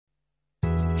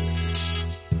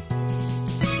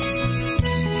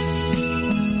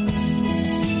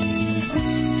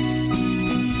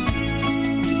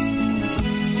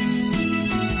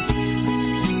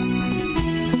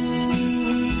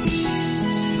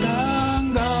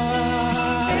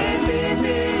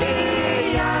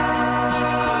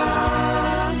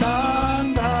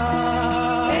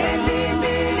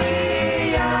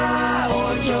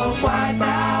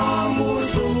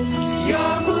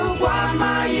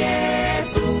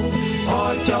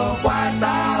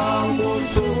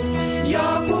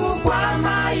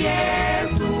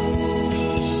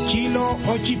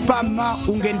ochipama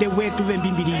ungende wetu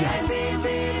vembimbilia,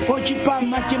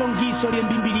 ochipama chilongiso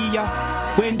lyembimbilia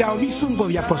kwenda obisungo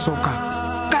byaposoka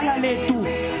kala letu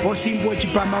osimbu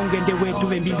ochipama ungende wetu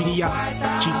vembimbilia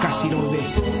chikasirobe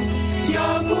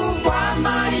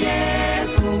yokukwama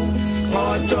Yesu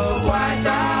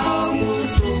ochokwata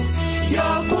omusu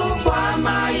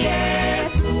yokukwama Yesu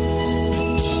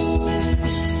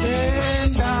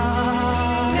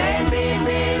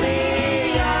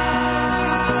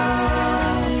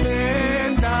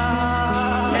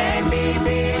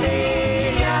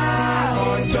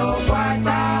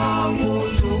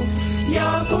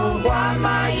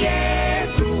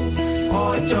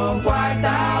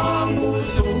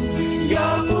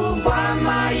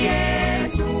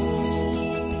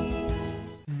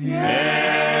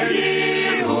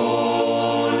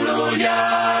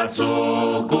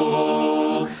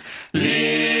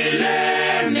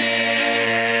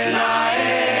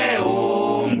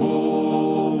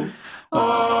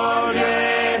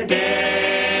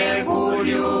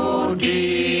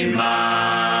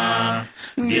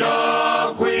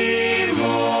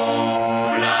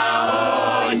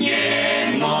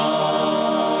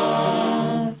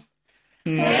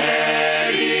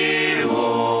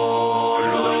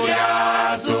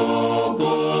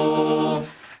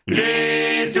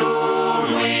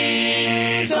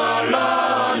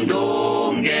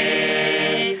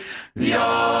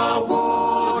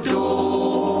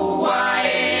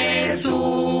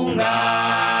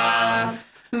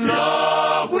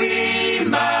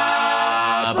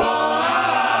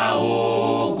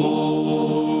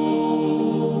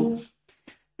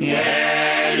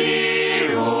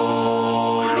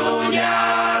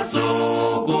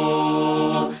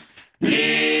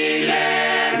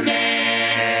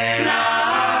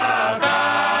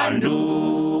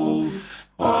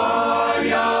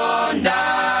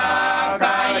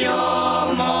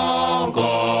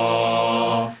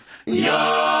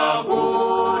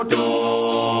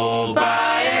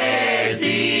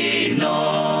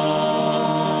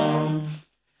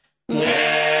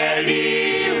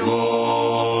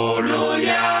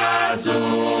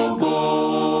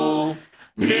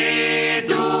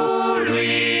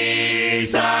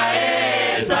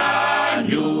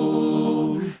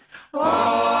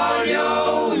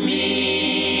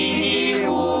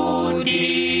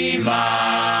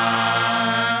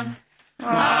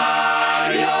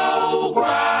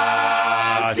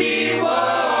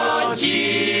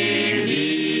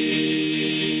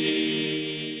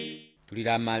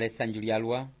Male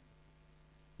sanjulialwa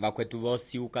bakwetu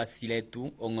bosi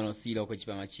ukasiletu ongonosilo ko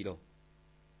chipama chilo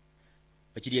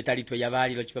ochili etalitwe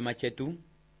yabali lo chipama chetu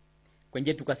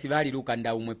kwenje tukasibali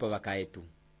lukanda umwepo bakaetu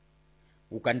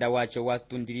ukanda wacho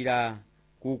wastundilira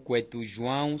kukwetu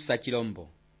João Sachilombo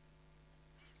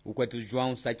ukwetu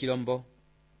João Sachilombo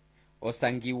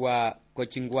osangiwa ko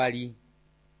chingwali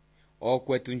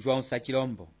okwetu João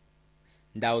Sachilombo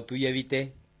ndao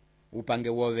tuyevite upange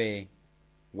wowe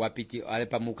wapiti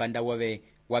alepa mukanda wawe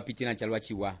wapiti na chalwa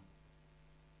chiwa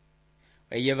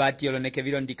eye vati oloneke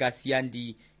vilo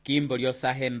ndikasiandi kimbo lyo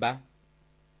sahemba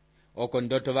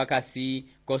okondoto vakasi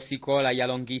kosikola ya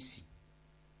longisi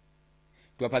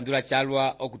tuwapandula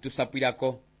chalwa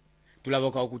okutusapwilako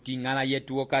tulavoka okutingana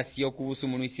yetu okasi okubusu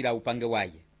munuisila upange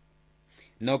waye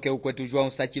noke ukwetu João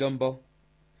Sachilombo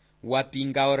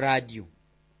wapinga o radio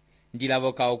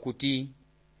ndilavoka okuti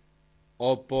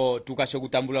opo tukasho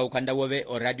kutambula ukanda wobe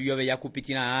o radio yobe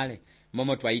yakupitina ale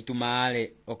momo twaituma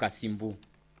ale okasimbu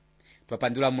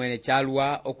twapandula mwene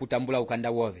chalwa okutambula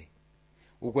ukanda wobe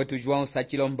ukwetu João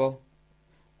Sachilombo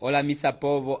ola misa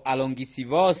povo alongisi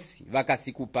vosi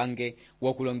vakasikupange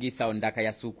wokulongisa ondaka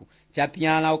ya suku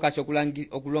chapiana okasho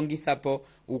okulongisa po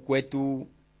ukwetu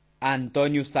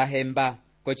Antonio Sahemba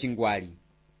kochingwali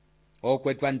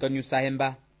okwetu Antonio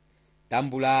Sahemba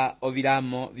tambula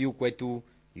ovilamo viukwetu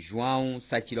João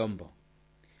Sachilombo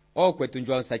okwetu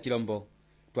João Sachilombo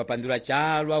twapandula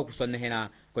chalwa okusonehena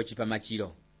ko chipama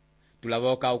chilo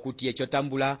tulavoka okuti echo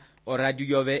tambula o radio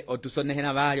yove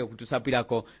otusonehena bali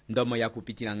okutusapilako ndomo ya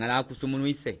kupitira ngala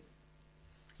kusumunuise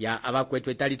ya abakwetu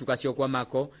etali tukasio kwa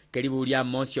mako kelibulia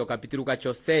Amosi o kapitulu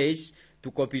kacho 6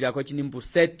 tukopila ko chinimbu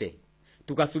 7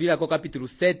 tukasulila ko kapitulu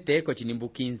 7 ko chinimbu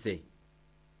 15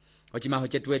 ochimaho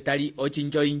chetu etali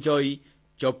ochinjoy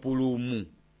chopulumu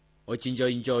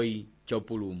ochinjoy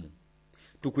chopulumu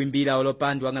tukwimbira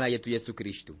olopandwa ngala yetu Yesu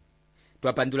Kristu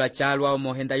twapandula chalwa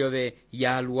omohenda yove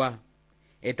yalwa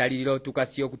etalilo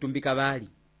tukasio kutumbika bali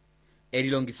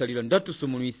elilongiso lilo ndotu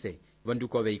sumunuise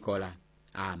vonduko beikola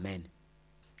amen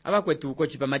abakwetu ko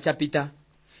chipama chapita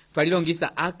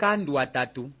twalilongisa akandu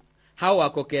atatu hao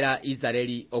akokera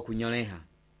Israeli okunyoleha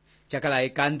chakala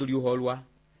ekandu lyuholwa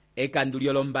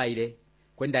ekandulio lombaile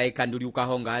kwenda ekanduli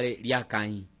ukahongale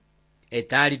lyakai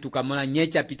etali tukamona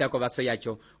nyecha pita kwa vaso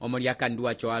yacho omo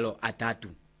lyakandua choalo atatu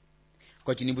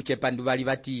kochinimbu chepandu vali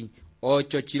vati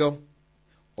ocho chilo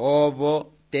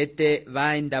ovo tete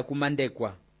vaenda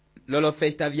kumandekwa lolo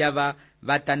festa vyava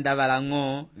vatandavala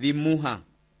ng'o vimuha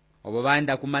ovo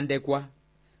vaenda kumandekwa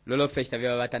lolo festa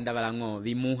vyava vatandavala ng'o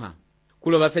vimuha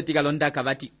kulo vafetika londaka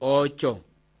vati ocho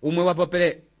umwe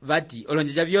wapopele vati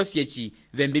olonjeja vyosi echi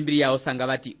vembimbili yao sanga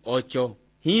vati ocho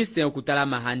hinse okutala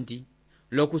mahandi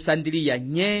lokusandiliya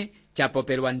nye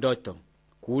chapopelwa ndoto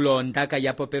kulo ndaka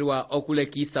yapopelwa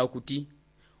okulekisa okuti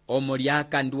omo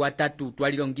lyakandu atatu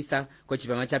twalilongisa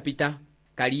kochipama chapita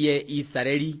kaliye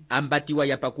Israeli ambatiwa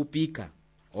yapakupika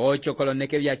ocho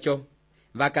koloneke vyacho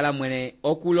vakala mwene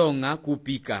okulonga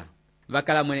kupika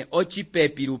vakala mwene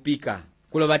ochipepi lupika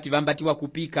kulo vati vambatiwa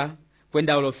kupika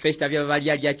kwenda olo festa vya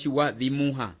valia lyachiwa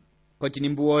vimuha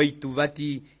kochinimbu oitu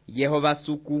vati Yehova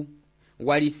suku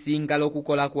walisinga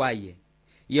lokukola kwaye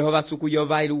Yehova suku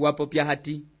yovailu wapopya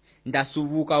hati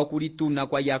ndasuvuka okulituna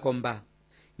kwa yakomba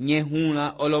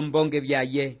nyehula olombonge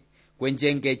vyaye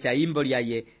kwenjenge cha imbo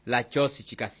lyaye la chosi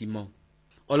chikasimo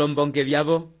olombonge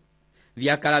vyavo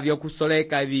vyakala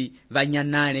vyokusoleka vi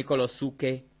vanyanane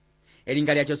kolosuke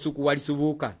elinga lyacho suku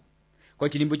walisuvuka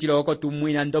kochilimbu chiloko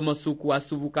tumwina ndomo suku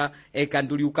asuvuka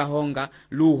ekanduli ukahonga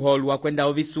luho lwa kwenda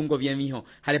ovisungo vyemiho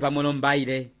hale pamono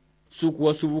mbaile suku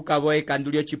osuvuka vo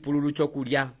ekanduli ochipululu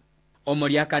chokulya omo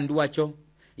lyakanduacho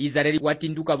Israeli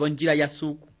watinduka vo njila ya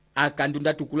suku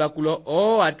akandunda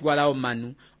tukulakulo atwala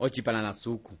omanu ochipana na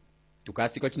suku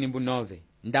tukasi kochinimbu 9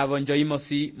 ndavo njo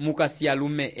imosi mukasi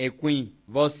alume ekwi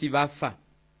vosi vafa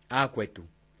akwetu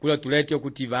kulo tulete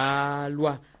okuti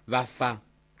valwa vafa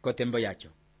kotembo yacho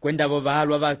kwenda vo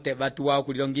valwa vatuwa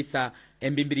kulilongisa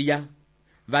embimbiliya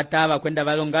vatava kwenda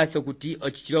valongasa okuti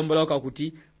ochichilomboloka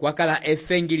okuti kwakala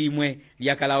efengi limwe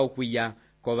lyakala okwiya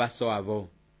kovaso avo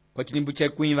kochinimbu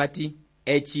chekwi vati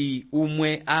echi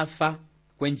umwe afa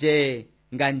kwenje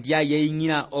ngandya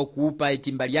yeing'ina okuupa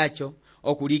etimba lyacho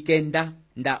okulikenda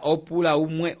nda opula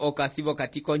umwe okasivo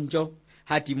katiko njo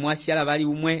hati mwasyala vali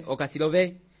umwe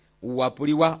okasilove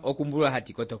uwapuliwa okumbulwa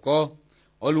hati kotoko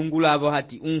olungula avo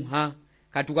hati unha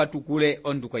katukatukule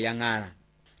onduko yang'ala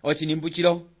ochinimbu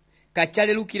chilo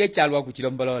kachalelukile chalwa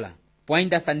kuchilombolola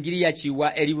pwainda sandili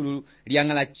yachiwa elivulu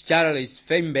lyang'ala Charles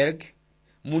Feinberg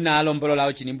muna alombolola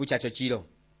ochinimbu chacho chilo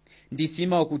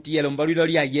ndisima okuti elombolilo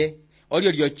lyaye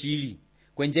olyo lyochili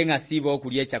kwenje ng'asivo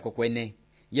okuliechako kwene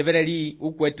yevereli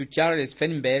ukwetu Charles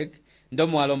Feinberg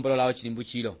ndomo alombolola ochinimbu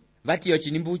chilo vati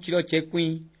ochinimbu chilo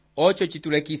chekwi ocho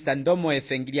chitulekisa ndomo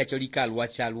efengi lyacho likalwa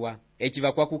chalwa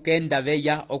echiva kwa kukenda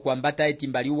veya okuambata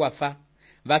etimbali uwafa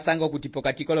vasanga kuti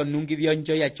pokatiko lonungi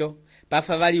vyonjo yacho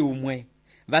pafa vali umwe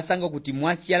vasanga kuti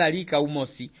mwasyala lika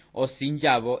umosi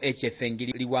osinjavo echefengi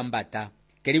liwambata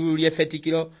kelivulu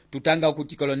lyefetikilo tutanga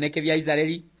okuti koloneke vya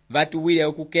Israeli vatuwile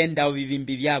okukenda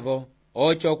ovivimbi vyavo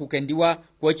ocho okukendiwa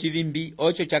kwochivimbi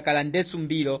ocho chakala ndesu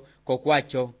mbilo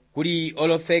kokwacho kuli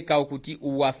olofeka okuti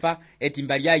uwafa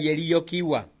etimba lyaye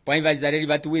liyokiwa pwaiva Israeli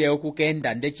vatuwile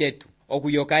okukenda ndechetu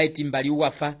okuyoka etimba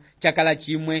liuwafa chakala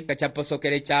chimwe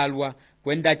kachaposokele chalwa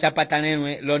kwenda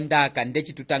chapatanenwe londaka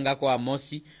ndechitutangako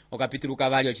Amosi okapituluka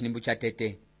vali ochinimbu cha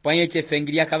tete pwanye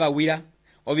chefengi lyakavawila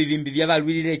ovivimbi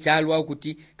vyavalwilile chalwa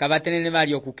okuti kavatenene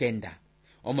vali okukenda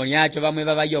omo lyacho vamwe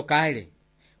vavayokale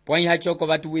pwanye hachoko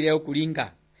vatuwile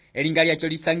okulinga elinga lyacho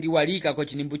lisangiwa lika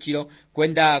kochinimbu chilo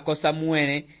kwenda ko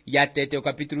Samuele ya tete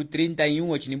okapitulu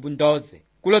 31 ochinimbu 12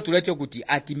 kulo tulecho kuti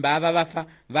atimba ava vafa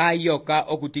vayoka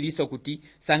okutiliso kuti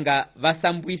sanga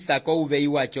vasambwisa ko uvei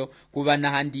wacho kuvana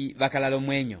handi vakalalo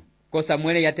mwenyo ko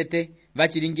Samuele ya tete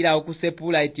vachilingira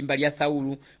okusepula etimba lya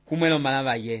Saulu kumwelo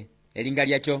malava ye elinga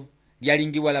lyacho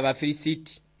lyalingiwa la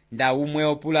Vafilisiti nda umwe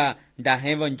opula nda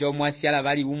hevo njo mwasyala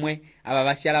vali umwe aba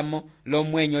vasyalamo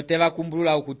lomwenyo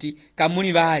tevakumbulula okuti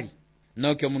kamuni vali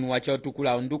nokyo munu wacho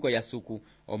tukula onduko ya suku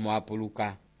omo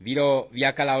apuluka vilo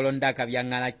vyakala olondaka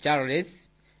vyang'ala Charles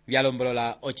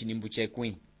vyalombolola ochinimbu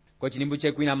chekwi kochinimbu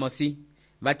chekwi na Amosi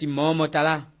vati momo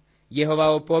tala Yehova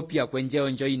opopya kwenje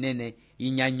onjo inene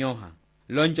inyanyoha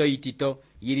lonjo itito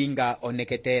yilinga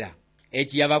oneketera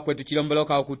echi yava kwetu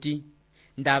chilomboloka okuti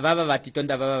ndavava vatito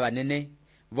ndavava vanene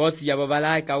vosi yavo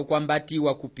valaika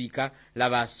ukwambatiwa kupika la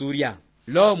Vasuria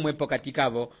lomwe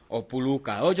pokatikavo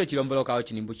opuluka ocho chilomboloka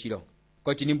ochinimbu chilo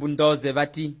kochinimbu 12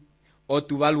 vati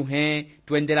otuvaluhe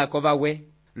twendelako vawe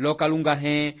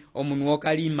lokalungahe omunu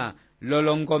wokalima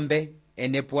lolongombe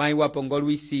enepwai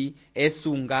wapongolwisi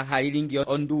esunga halilingi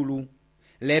ondulu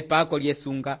lepako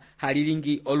lyesunga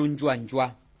halilingi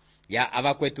olunjwanjwa ya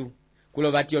avakwetu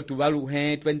kulo vati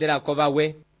otuvaluhe twendelako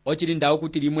vawe ochilinda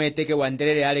okuti limweteke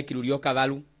wandelele ale kilulyo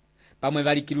kavalu pamwe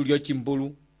vali kilulyo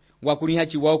chimbulu wakuliha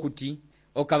chiwa okuti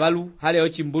okavalu hale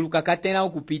ochimbulu kakatena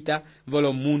okupita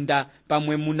volo munda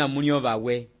pamwe muna munyo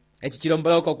vawe echi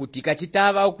chilomboloko kuti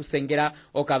kachitava okusengera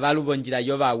okavalu vonjira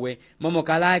yo vawe momo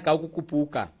kalaeka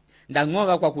okukupuka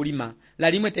ndang'ova kwa kulima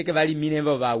lalimweteke valimile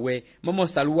vo vawe momo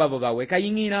saluwa vo vawe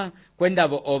kaying'ila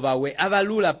kwendavo ovawe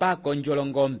avalula pako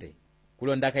njolongombe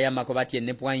kulondaka yamako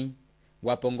vatiene pwai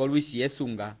wapongo Luisi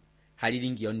yesunga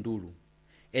halilingiyo ndulu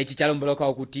echi chalomboloka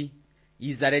okuti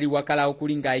Israeli wakala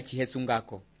okulinga echi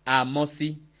hesungako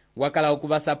Amosi wakala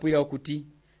okuvasapwila okuti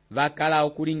vakala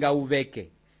okulinga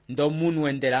uveke ndo munu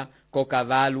endela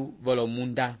kokavalu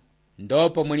volomunda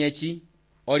ndopo mweniechi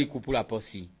oli kupula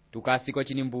posi tukasiko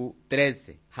chinimbu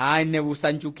 13 haine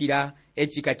busanjukira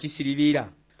echi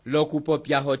kachisilivira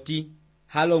lokupopya hoti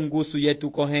halo ngusu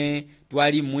yetu kohe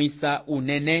twali mwisa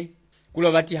unene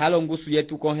kulovati halo ngusu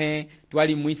yetu kohe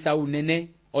twali mwisa unene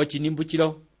ochinimbu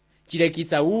chilo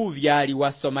chilekisa uvyali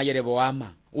wasoma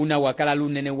Yeroboama una wakala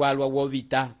lunene walwa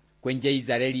wovita kwenje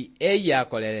Israeli eya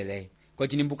akolelele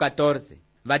kochinimbu 14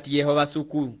 vati Yehova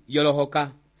suku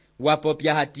yolohoka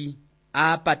wapopya hati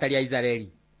apata lya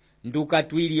Israeli nduka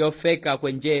twili ofeka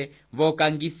kwenje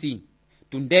vokangisi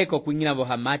tundeko kwing'ina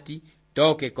vohamati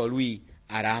toke kolwi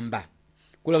aramba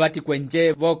kulovati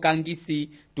kwenje vokangisi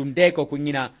tundeko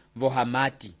kwing'ina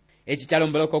vohamati echi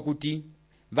chalomboloko kuti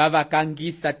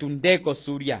vavakangisa tundeko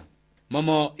surya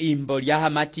momo imbo lya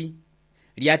hamati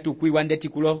lyatukwiwa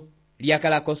ndetikulo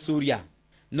lyakalako surya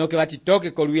noke vati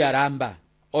toke kolwi aramba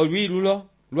olwi lulo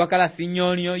lwakala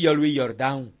sinyonyo yolwi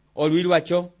Yordanu olwi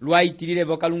lwacho lwaitilile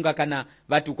vokalunga kana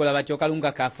vatukola vacho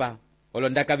kalunga kafa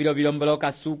olondaka vilo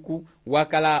vilomboloka suku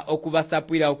wakala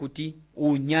okuvasapwila okuti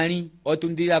unyali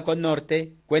otundilako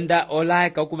norte kwenda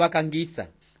olaeka okuvakangisa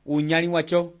unyali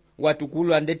wacho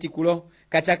watukulwa ndetikulo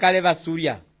kachakale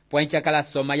vasurya pwanchakala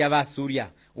soma ya vasurya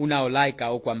una olaeka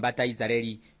okwambata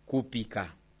Israeli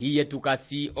kupika iye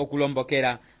tukasi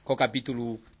okulombokera ko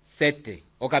kapitulu 7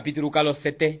 o kapitulu kalo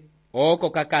 7 oko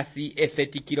kakasi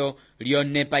efetikilo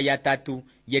lyonepa ya 3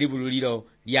 yelivululilo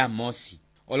lya Amosi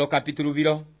olo kapitulu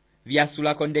vilo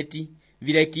vyasulako ndeti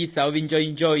vilekisa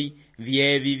ovinjoyinjoyi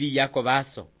vyevivi yako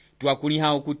vaso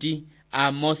twakuliha okuti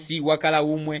Amosi wakala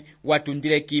umwe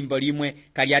watundile kimbo limwe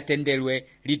kalyatendelwe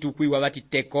litukwiwa vati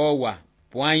tekowa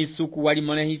pwai suku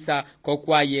walimonehisa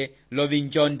kokwaye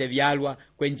lovinjonde vyalwa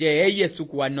kwenje eye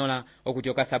suku wanola okuti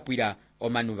okasapwila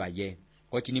omanuva ye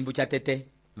kochinimbu cha tete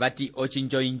vati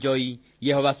ochinjoyinjoyi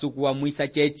Yehova suku wa mwisa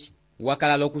chechi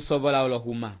wakala lokusovola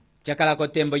olohuma chakala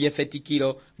kotembo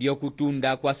yefetikilo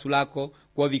lyokutunda kwasulako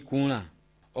kwovikula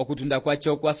okutunda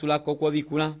kwacho kwasulako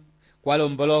kwovikula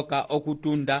kwalomboloka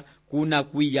okutunda kuna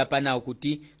kwiya pana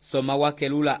okuti soma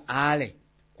wakelula ale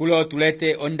kulo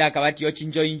tulete ondaka vati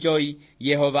ochinjoyinjoyi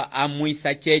Yehova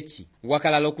amwisa chechi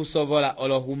wakala lokusovola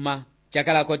olohuma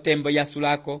chakala kotembo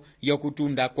yasulako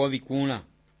yokutunda kwovikula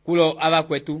kulo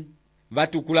avakwetu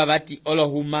vatukula vati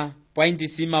olohuma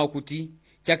pwaindisima okuti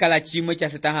chakala chimwe cha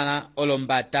setahana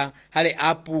olombata hale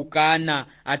apukana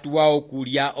atuwao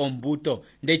kulya ombuto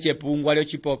ndechepungwa lyo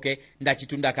chipoke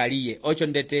ndachitunda kaliye ocho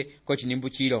ndete kochinimbu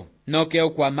chilo noke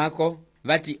okwamako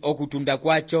vati okutunda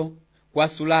kwacho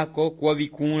kwasulako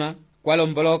kwovikula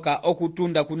kwalomboloka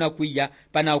okutunda kuna kwiya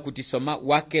pana okutisoma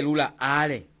wakelula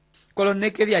ale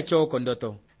koloneke vyachoko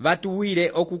ndoto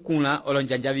vatuwile okukula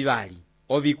olonjanja vivali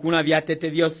ovikula vyatete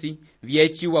vyosi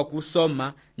vyechiwa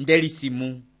kusoma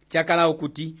ndelisimu chakala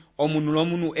okuti omunu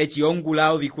lomunu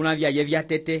echiongula ovikula vyaye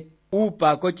vyatete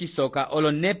upa kochisoka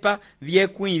olonepa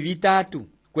vyekwi vitatu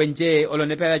kwenje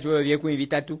olonepa vyacho vyekwi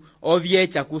vitatu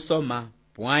ovyecha kusoma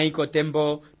pwai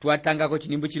kotembo twatanga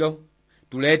kochinimbu chilo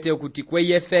tulete okuti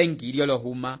kweye fengi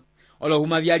lyolohuma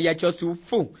olohuma vyalya chosi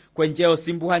ufu kwenje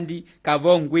osimbuhandi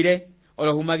kavongwile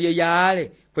olohuma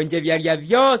vyeyaale kwenje vyalya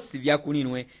vyosi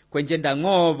vyakuninwe kwenje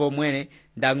ndang'ovo mwene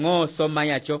ndang'o soma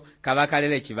yacho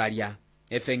kavakalele chivalya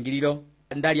efengililo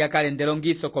ndalya kalendelo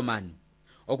ngiso komanu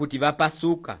okuti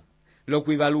vapasuka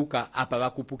lokwivaluka apa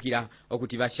vakupukira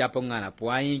okuti vashapo ng'ala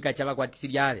pwainka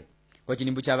chavakwatisiliale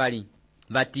kochinimbu chavali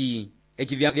vati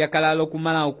echi vyakala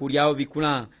lokumala okulyawo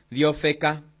vikula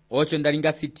vyofeka ocho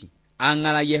ndalinga siti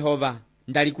ang'ala Yehova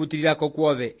ndalikutililako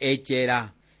kwove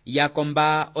echera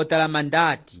yakomba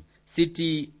otalamandati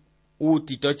siti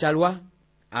uti tochalwa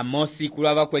Amosi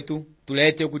kulava kwetu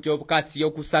tulete okuti okasi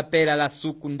okusapela la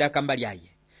suku ndakamba lyaye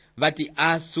vati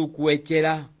asuku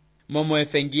echera momo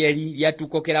efengieli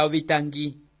lyatukokela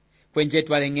ovitangi kwenje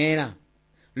twaleng'ela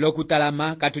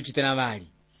lokutalama katuchitena vali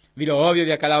vilo ovyo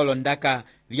vyakala olondaka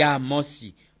vya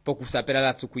Amosi pokusapela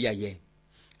la suku yaye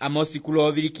Amosi kulo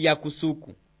ovilikiya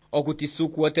kusuku okuti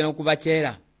suku otena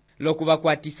okuvachela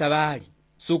lokubakwatisa bali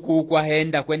suku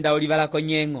ukwahenda kwenda olibalako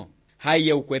nyengo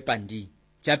haiye ukwepa ndi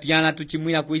chapyana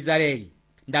tuchimwira ku Israeli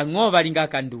ndang'o balinga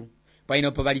kandu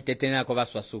painopo balitetenako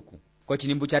baswa suku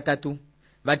kochinimbwe cha 3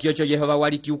 bati ocho Yehova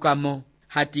walitiukamo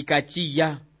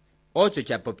hatikachiya ocho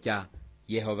chapopya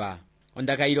Yehova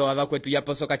ondakailo abakwetu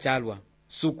yaposoka chalwa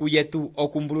suku yetu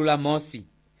okumbulula Amosi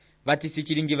bati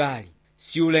sichilingi bali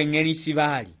siulengeni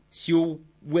sibali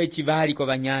siuwechi bali ko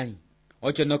banyani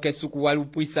ocho noke suku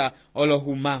walupwisa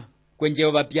olohuma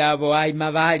kwenjeo bapyabo ai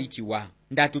mabali chiwa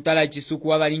ndatutala chisuku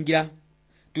wabalingira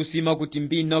tusima kuti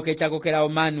mbinoke chakokera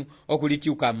omanu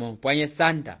okulitiukamo pwanye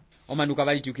santa omanu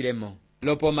kabalitiukiremo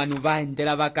lopo omanu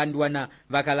baendera bakandwana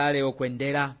bakalale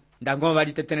okwendera ndango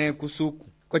balitetenere kusuku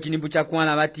kochinimbwe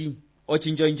chakuana bati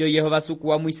ochinjonjo Yehova suku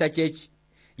wa mwisa chechi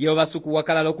Yehova suku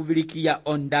wakalala okubilikia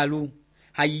ondalu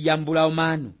hayiyambula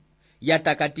omanu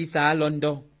yatakatisa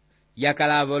alondo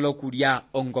yakalabo lokulya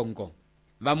ongongo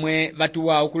bamwe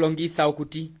batuwa okulongisa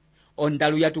okuti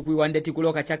ondalu yatukwiwande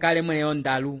tikuloka chakale mwene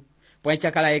ondalu pwa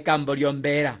chakala ekambo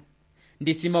lyombera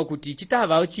ndisima okuti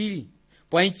chitava ochili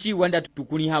pwa chiwanda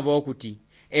tukunihabo okuti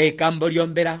ekambo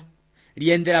lyombera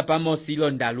liendera pamosi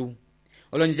londalu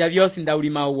olonja byosi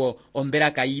ndaulima uwo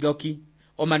ombera kailoki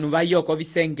omanu bayoko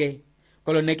bisenge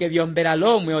koloneke byombera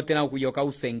lomwe otena okuyoka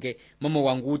usenge momo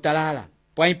wangu utalala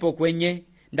pwaipo kwenye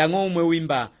ndango umwe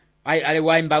wimba ale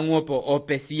waimba ngopo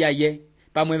opesia ye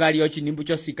pamwe bali ochinimbu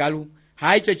chosikalu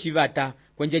haicho chivata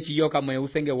kwenje chiyoka mwe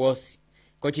usenge wosi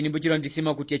kochinimbu chilo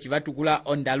ndisima kuti chivatukula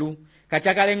ondalu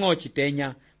kachakale ngo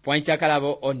chitenya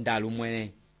pwanchakalabo ondalu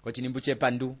mwene kochinimbu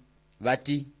chepandu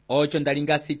bati ocho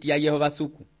ndalinga siti ya Yehova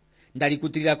suku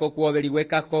ndalikutirira ko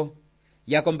kuobeliwekako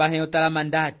yakombahe otala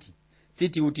mandati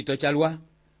siti utito chalwa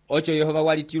ocho Yehova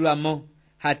walitiulamo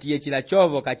hati yechila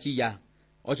chovo kachiya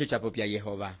ocho chapopya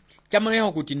Yehova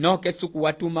chamoneho kuti noke suku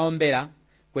watuma ombera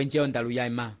kwenje ondalu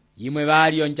yaima yimwe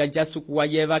bali onjanja suku wa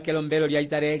yeva kelombelo lya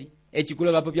Israeli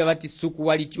echikulo bapopya bati suku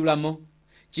walitiulamo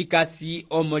chikasi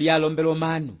omolya lombelo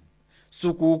manu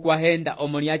suku ukwahenda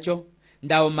omolyacho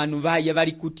ndao manu baye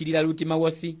balikutirira lutima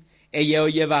wosi eyeo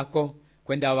yebako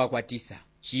kwenda bakwatisa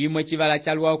chimwe chivala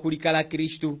chalwa okulikala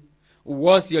Kristu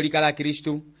uwosi olikala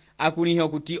Kristu akuniho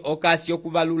kuti okasi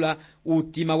okubalula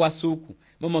utima wa suku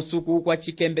momo suku kwa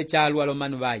chikembe chalwa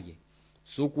lomanu baye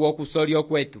suku okusoli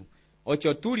okwetu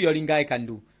ocho tuli olingae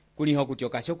kandu kuniho kuti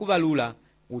okasi okubalula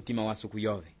utima wa suku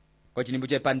yove kochinimbu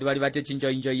chepandu bali bate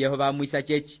chinjoinjo Yehova mwisa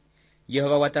chechi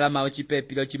Yehova watalama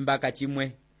ochipepilo chimbaka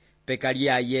chimwe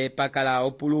pekalia ye pakala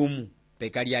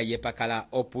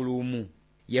opulumu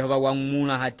Yehova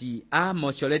wangmuna hati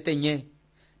mosholete nye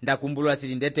ndakumbulula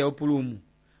silindete opulumu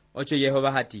ocho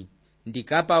Yehova hati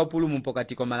ndikapa opulumu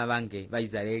pokati komana bange ba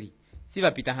Israeli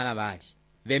sibapita hana bali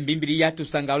vembimbili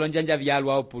tusanga olonjanja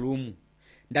byalwa opulumu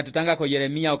ndatutanga ko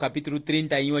Yeremia okapitulu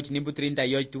 30 iwo chinimbu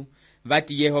 38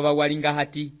 bati Yehova walinga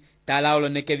hati tala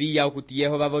oloneke biya okuti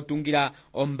Yehova votungira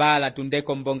ombala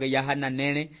tundeko mbonge ya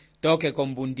hananene toke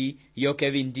kombundi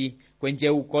yoke bindi kwenje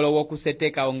ukolo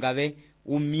wokuseteka ongabe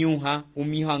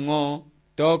umyuha ngo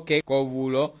toke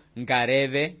kobulo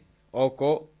ngareve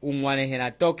oko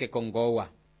umwanehena toke kongowa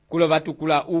kulo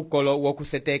batukula ukolo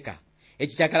wokuseteka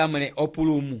echi chakala mwene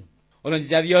opulumu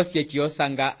olonjija byosi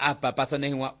echiosanga apa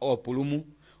pasonehwa opulumu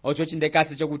ocho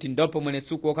chindekase chokuti ndopo mwene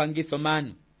suku okangiso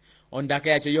manu ondaka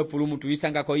yacho yopulumu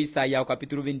tuisanga ko Isaya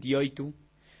okapitulu 28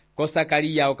 ko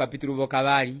Sakaria okapitulu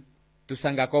vokabali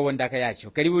tusanga ko ndaka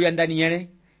yacho kelibulya ndani yene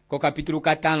ko kapitulu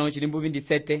 5 chilimbu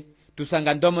 27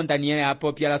 tusanga ndomo ndani yene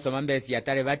apo pyala somambesi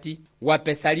yatale bati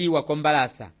wapesaliwa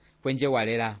kombalasa kwenje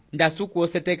walela ndasuku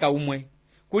oseteka umwe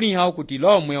kuli hao kuti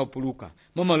lomwe opuluka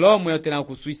momo lomwe otena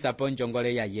okuswisa po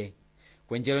njongole yaye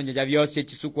kwenje lonja byose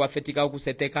chisuku afetika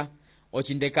okuseteka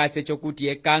ochindekase chokuti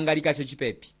ekanga likacho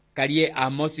chipepi kaliye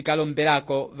Amosi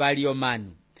kalomberako bali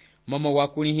omanu momo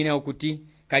wakulihine okuti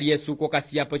kaliye suku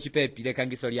kasiyapo chipepi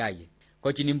lekangiso lyaye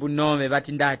kochinimbu 9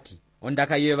 bati ndati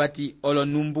ondaka yeyo bati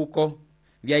olonumbuko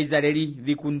bya Israeli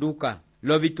vikunduka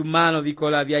lo vitumano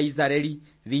vikola bya Israeli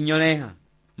vinyoneha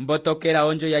mbotokera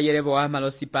onjo ya Yeroboamu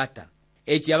losipata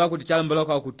echi abakuti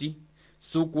chalomboloka okuti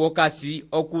suku okasi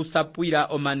okusapwira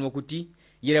omanu okuti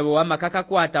Yeroboamu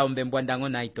kakakwata ombembwa ndango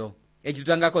naito echi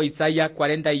tutangako Isaya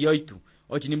 48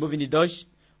 ochinimbu 22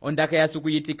 ondaka ya suku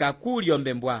yitika kuli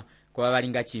ombembwa kwa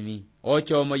balinga chimi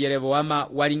ocho mo Yeroboamu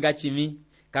walinga chimi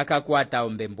kakakwata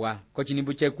ombembwa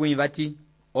kochinimbu chekumi bati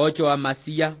ocho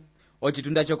Amasiya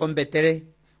ochitunda chokombetere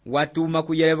watuma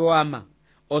ku Yeroboamu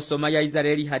osoma ya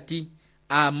Israeli hati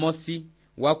Amosi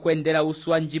wakwendera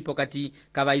uswanjipo kati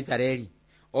kaba Israeli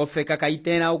ofeka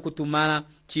kaitena ukutumana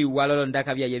chiwalolo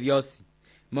ndaka bya yebyosi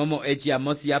momo echi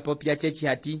Amosi yapo pya chechi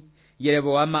hati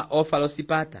Yeroboamu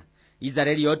ofalosipata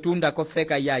Israeli otunda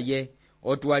kofeka yaye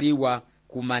otwaliwa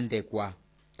kumandekwa.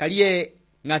 Kaliye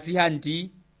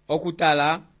ngasihanti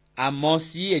okutala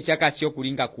Amosi echakasyo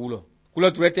kulinga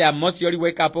kulo tulete Amosi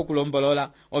oliwekapo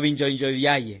kulombolola obinjoinjo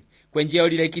byaye kwenje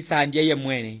olilekisa handye ye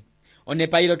mwene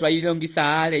onepailo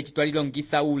twalilongisa ale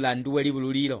chitwalilongisa ulandu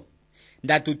welibululilo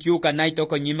ndatutyuka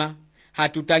naitoko nyima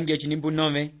hatutangi ochinimbu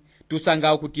nove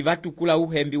tusanga okuti vatukula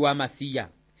uhembi wa Masiya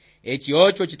echi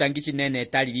ocho chitangi chinene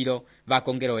talililo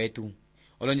vakongero etu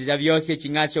olonjeza byose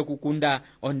chingasyo kukunda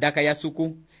ondaka ya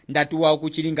suku ndatuwa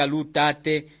okuchilinga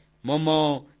lutate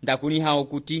momo ndakuniha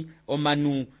okuti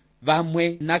omanu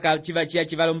vamwe naka chiva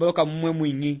chivalomboloka mumwe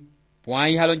mwingi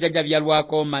pwai halonjanja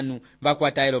vyalwako manu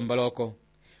vakwata elomboloko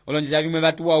olonjeza vimwe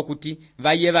vatuwa okuti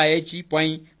vayeva echi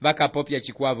pwai vakapopya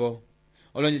chikwavo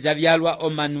olonjeza vyalwa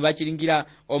omanu vachilingira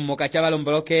omoka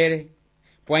chavalombolokere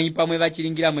pwai pamwe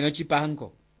vachilingira mweno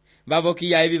chipango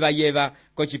vavokiya evi vayeva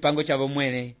ko chipango chavo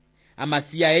mwene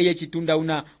Amasiya eye chitunda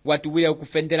una watuwile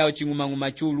okufendela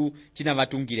ochingumanguma chulu china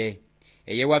vatungire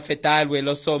eye wafetalwe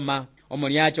losoma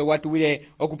omoniacho watuwile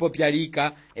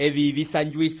okupopyalika evi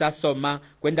visanjuisa soma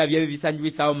kwenda vyevi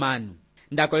visanjuisa omanu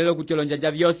ndakolelo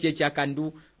kutyolonjanja vyosi echi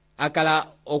akandu akala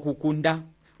okukunda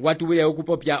watuwile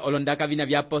okupopya olondaka vina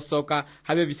vyaposoka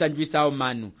habe visanjuisa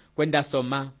omanu kwenda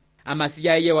soma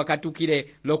Amasiya eye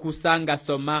wakatukile lokusanga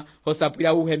soma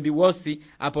hosapwila uhembi wosi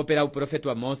apopela uprofetu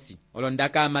wa Amosi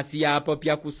olondaka Amasiya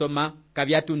apopya kusoma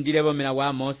kavyatundile bomela wa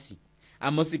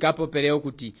Amosi kapopele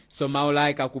okuti soma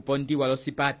olaika kupondiwa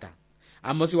losipata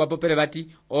Amosi wapopele bati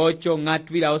ocho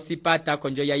ngatwila osipata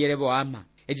konjo ya Yeroboama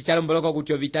echi chalomboloko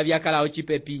kuti ovita vyakala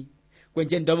ochipepi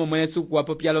kwenje ndomo mwene suku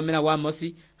wapopya lomela wa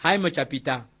Amosi haimo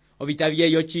chapita ovita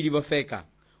vyeyo chili bofeka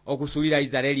okusulila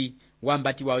Israeli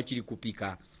wambati wao chili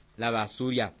kupika lava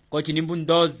Asuria kochinimbu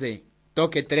ndoze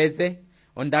toke 13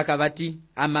 ondaka bati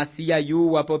Amasiya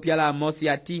yu wapopya la Amosi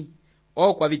ati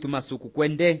okwa vitu masuku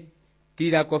kwende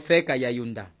tilila kofeka ya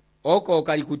Yunda oko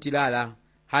okalikutilala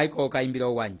haiko okaimbila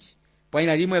owanji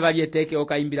pwaina limwe valieteke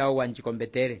okaimbila owanji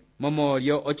kombetere momo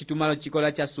olyo ochitumalo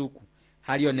chikola cha suku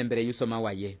halio nembele yusoma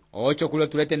waye ocho kulo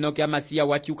tulete noke Amasiya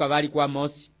watyuka vali kwa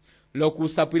Amosi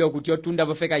lokusapwila okuti otunda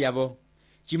bofeka yavo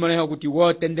chimoneho kuti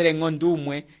wotendele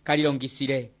ng'ondumwe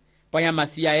kalilongisile pwanya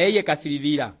Amasiya eye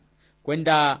kasilivila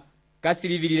kwenda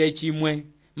kasilivilile chimwe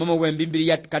momo wembimbili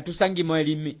ya katusangimo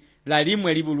elimi la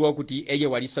limwe livulwa okuti eye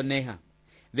walisoneha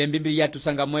vembimbili ya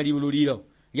tusanga mweli ululilo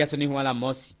lyasonihuwa la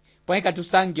Amosi pwanya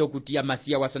katusangi okuti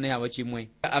Amasiya wasoneha wochimwe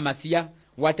Amasiya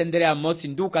watendele Amosi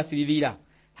nduka silivila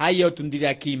hayo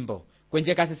tundile kimbo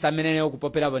kwenje kasesamenene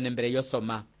okupopela bonembele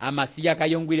yosoma Amasiya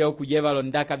kayongwile okuyeva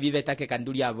londaka vive take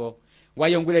kanduli avo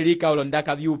wayongwile lika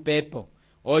olondaka viupepo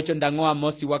ocho ndango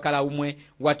Amosi wakala umwe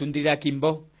watundilila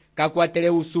kimbo kakwatele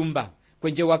usumba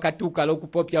kwenje wakatuka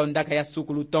lokupopya ondaka ya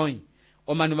suku lutoi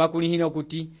omanu bakulihina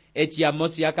okuti echi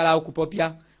Amosi yakala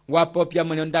okupopya wapopya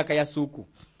mwene ondaka ya suku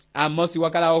Amosi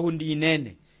wakala ohundi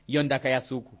inene yondaka ya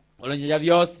suku olonjanja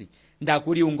vyosi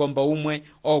ndakuli ungombo umwe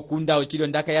okunda ochili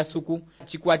ondaka ya suku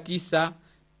chikwatisa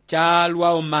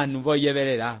chalwa omanu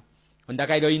voyevelela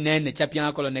ondaka ilo inene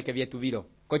chapyana koloneke vyetu vilo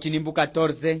kochinimbu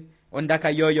 14 ondaka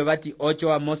yoyo vati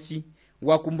ocho Amosi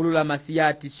wakumbulula Masiya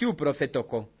ati siu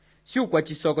profetoko siu kwa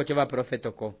chisoko chova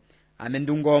profetoko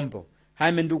amendungombo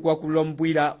haimendukwa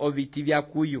kulombwila oviti vya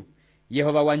kuyu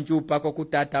Yehova wanjupa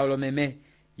kokutata olomeme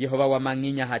Yehova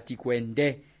wamanginya hati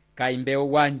kwende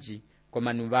kaimbeo wanji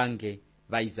komanu vange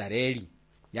va Israeli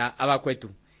ya abakwetu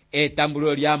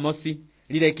tambulo lya Amosi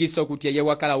lilekiso kuti ye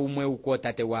wakala umwe uko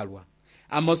tate walwa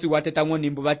Amosi wateta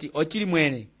ng'onimbu bati ochili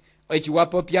mwene echi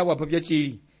wapopya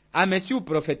chili amesiu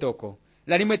profetoko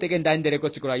lalimwe teke ndaendeleko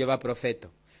sikola yova profeto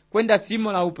kwenda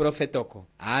simo la uprofetoko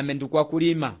amendukwa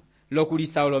kulima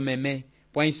lokulisa olomeme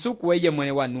pwa isuku weye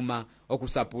mwene wanuma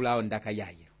okusapula ondaka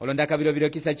yaye olondaka vilo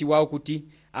kisa chiwao kuti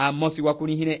Amosi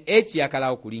wakulihine echi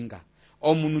akala okulinga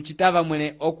omunu chitava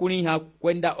mwene okuliha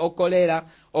kwenda okolera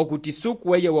okuti suku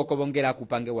weye wokobongera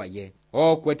kupange waye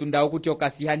okwetu nda okuti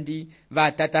okasihandi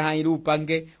vatata hailu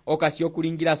upange okasi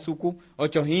okulingira suku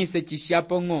ocho hinse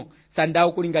chishapongo sanda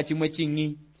okulinga chimwe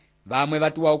chingi vamwe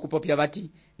vatuwa okupopya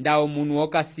vati ndao munu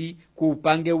okasi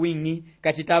kuupange wingi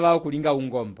kachitava okulinga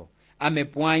ungombo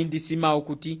amepwai ndisima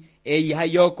okuti eyi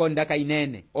hayoko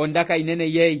ondaka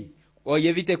inene yeyi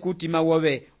oyevite kuti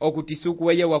mawobe okuti suku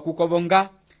weye wakukobonga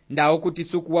nda okuti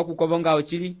suku wakukobonga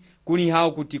ochili kuliha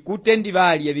okuti kutendi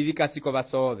vali evivikasiko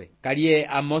basove kaliye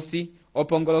Amosi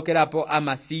opongolokelapo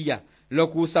Amasiya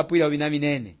lokusapwila ovina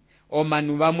vinene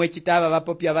omanu vamwe chitava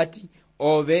vapopya vati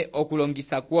ove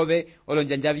okulongisa kwove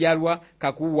olonjanja vyalwa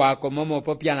kakuwako momo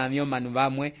popya namyo manu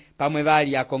vamwe pamwe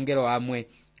vali akongelo amwe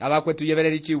abakwetu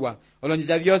yebererichiwa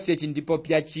olonjeza byose chindipo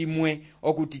pya chimwe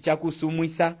okuti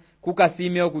chakusumwisa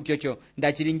kukasime okuti ocho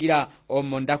ndachiringira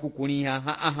omo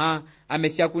ndakukuniha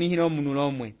amesya kunihira omuntu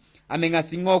lomwe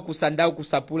amengasinga okusanda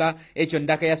okusapula echo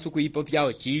ndaka yasuku ipo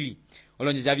pyao chili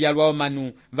olonjeza byalwao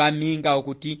manu vaminga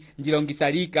okuti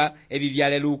ndilongisalika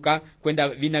ebibyaleluka kwenda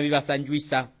vina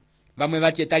bibasanjwisa bamwe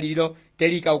batye talililo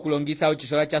telika okulongisa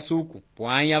ochishola cha suku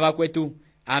pwanya bakwetu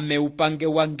ameupange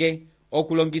wange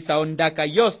okulongisa ondaka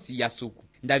yosi ya suku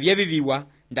ndabyebibiwa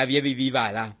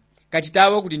ndabyebibibala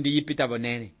kachitabo kuti ndiyipita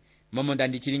bonene momo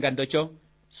ndandichilinga ndocho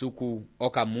suku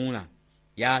okamula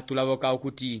ya tulaboka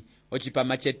okuti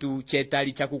ochipama chetu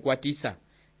chetali chakukwatisa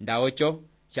ndaocho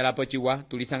chalapo chiwa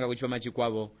tulisanga kuchipama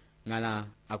chikwabo ngala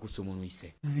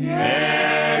akusumunuise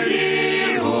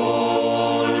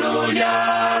Eliulu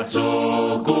ya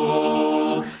suku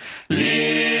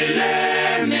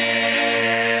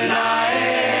lilemela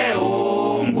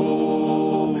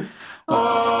eungu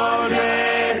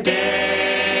olete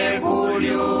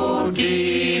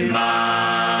kulyutima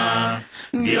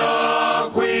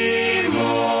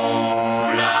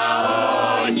vyokwimula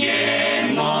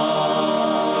onyengo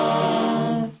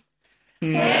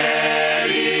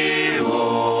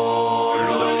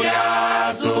Eliulu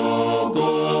ya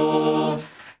suku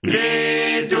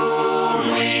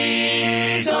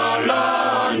litumwiso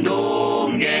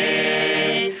londunge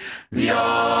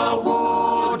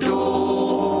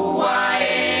vyokutuwa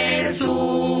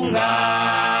esunga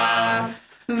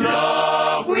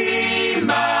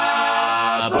lokwima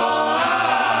po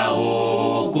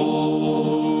auku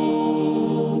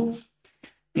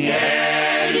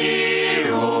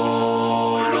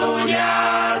Eliulu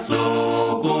ya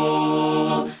suku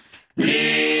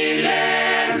lilemela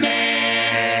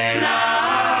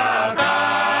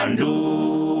kandu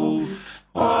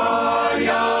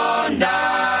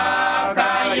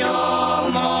oyondaka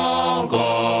yomoko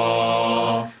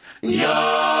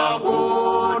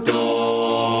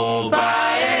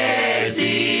yokutupa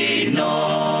ezino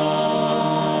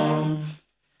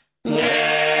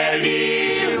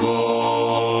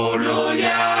Eliulu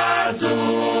ya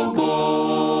suku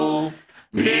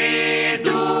litulwisa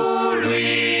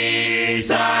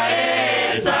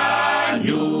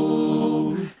ezanju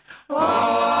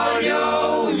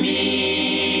olyo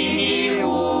umini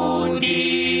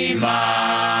undima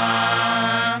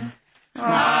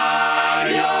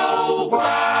alyo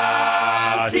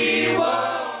ukwasiwo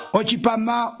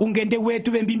ochipama ungende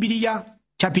wetu bembimbiriya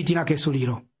chapitina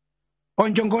kesuliro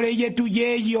onjongole yetu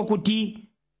yeyi okuti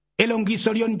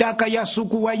elongiso lyondaka ya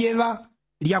suku wayeva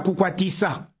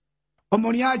lyakukwatisa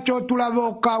omo lyacho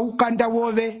tulaboka ukanda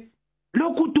wove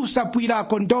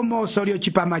lokutusapwilako ndomoso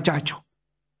lyochipama chacho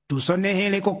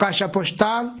tusonehele ko kasha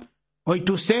postal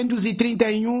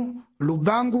 831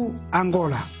 Lubangu,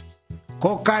 Angola.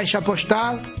 Ko kasha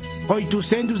postal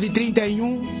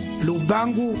 831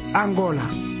 Lubangu, Angola.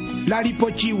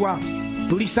 Lalipochiwa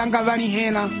tulisanga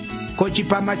vanihela ko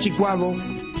chipama chikwavo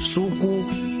suku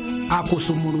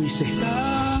akusumuluise.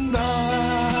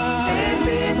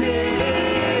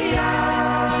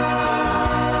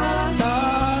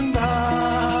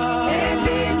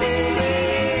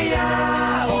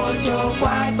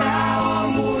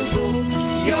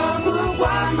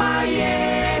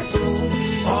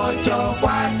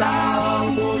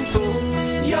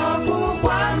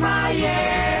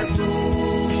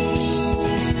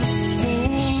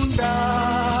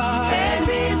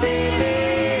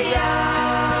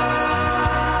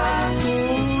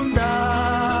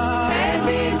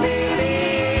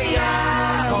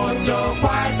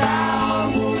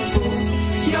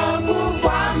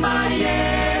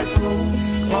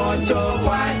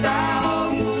 Yo